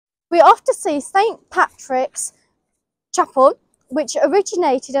We often see St Patrick's Chapel, which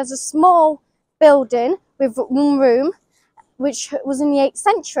originated as a small building with one room, which was in the 8th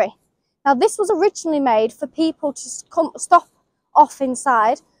century. Now this was originally made for people to stop off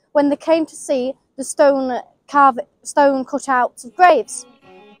inside when they came to see the stone cutouts of graves.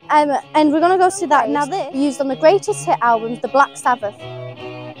 And we're going to go see that now. This used on the greatest hit albums, the Black Sabbath.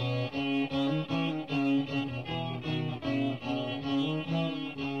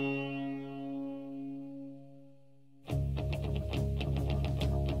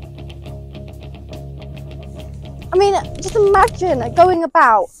 I mean, just imagine going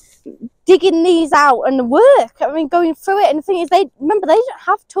about digging these out and the work. I mean, going through it. And the thing is, remember, they don't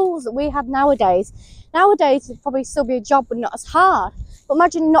have tools that we have nowadays. Nowadays, it'd probably still be a job, but not as hard. But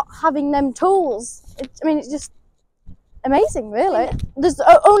imagine not having them tools. I mean, it's just amazing, really. There's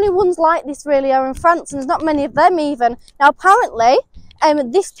only ones like this really are in France, and there's not many of them even. Now, apparently,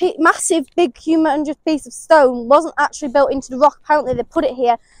 this massive, big, humongous piece of stone wasn't actually built into the rock. Apparently, they put it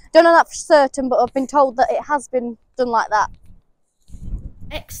here. Don't know that for certain, but I've been told that it has been done like that.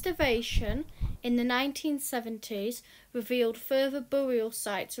 Excavation in the 1970s revealed further burial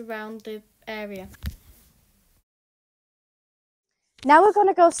sites around the area. Now we're going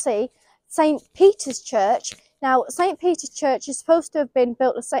to go see St Peter's Church. Now, St Peter's Church is supposed to have been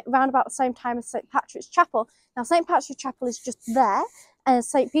built around about the same time as St Patrick's Chapel. Now, St Patrick's Chapel is just there, and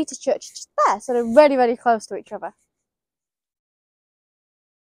St Peter's Church is just there, so they're really, really close to each other.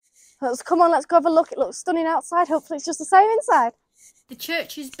 Come on, let's go have a look. It looks stunning outside. Hopefully it's just the same inside. The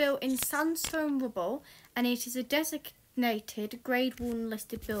church is built in sandstone rubble, and it is a designated Grade 1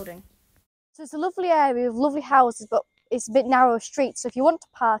 listed building. So it's a lovely area with lovely houses, but it's a bit narrow street, so if you want to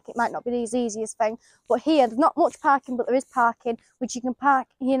park, it might not be the easiest thing. But here, there's not much parking, but there is parking, which you can park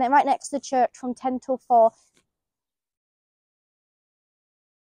here right next to the church from 10 till 4.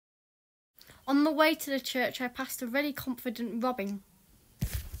 On the way to the church, I passed a really confident Robin.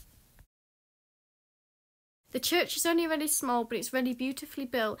 The church is only really small, but it's really beautifully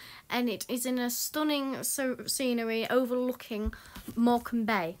built, and it is in a stunning scenery overlooking Morecambe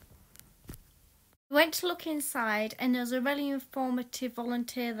Bay. We went to look inside, and there was a really informative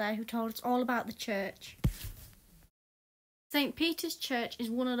volunteer there who told us all about the church. St Peter's Church is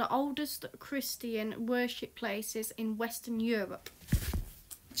one of the oldest Christian worship places in Western Europe.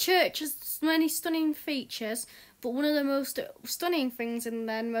 The church has many stunning features, but one of the most stunning things and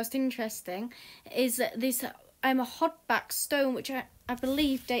then most interesting is this a hodback stone, which I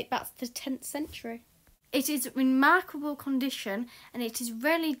believe date back to the 10th century. It is in remarkable condition, and it is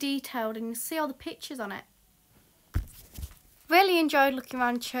really detailed, and you see all the pictures on it. Really enjoyed looking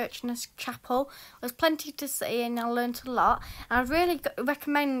around church and the chapel. There's plenty to see, and I learnt a lot. And I'd really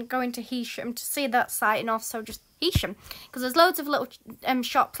recommend going to Heysham to see that site, and also just Heysham, because there's loads of little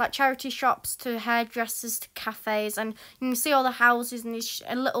shops, like charity shops to hairdressers to cafes, and you can see all the houses and these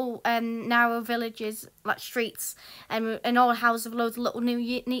little narrow villages, like streets, and all the houses have loads of little new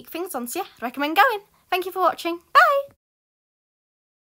unique things on. So yeah, I recommend going. Thank you for watching.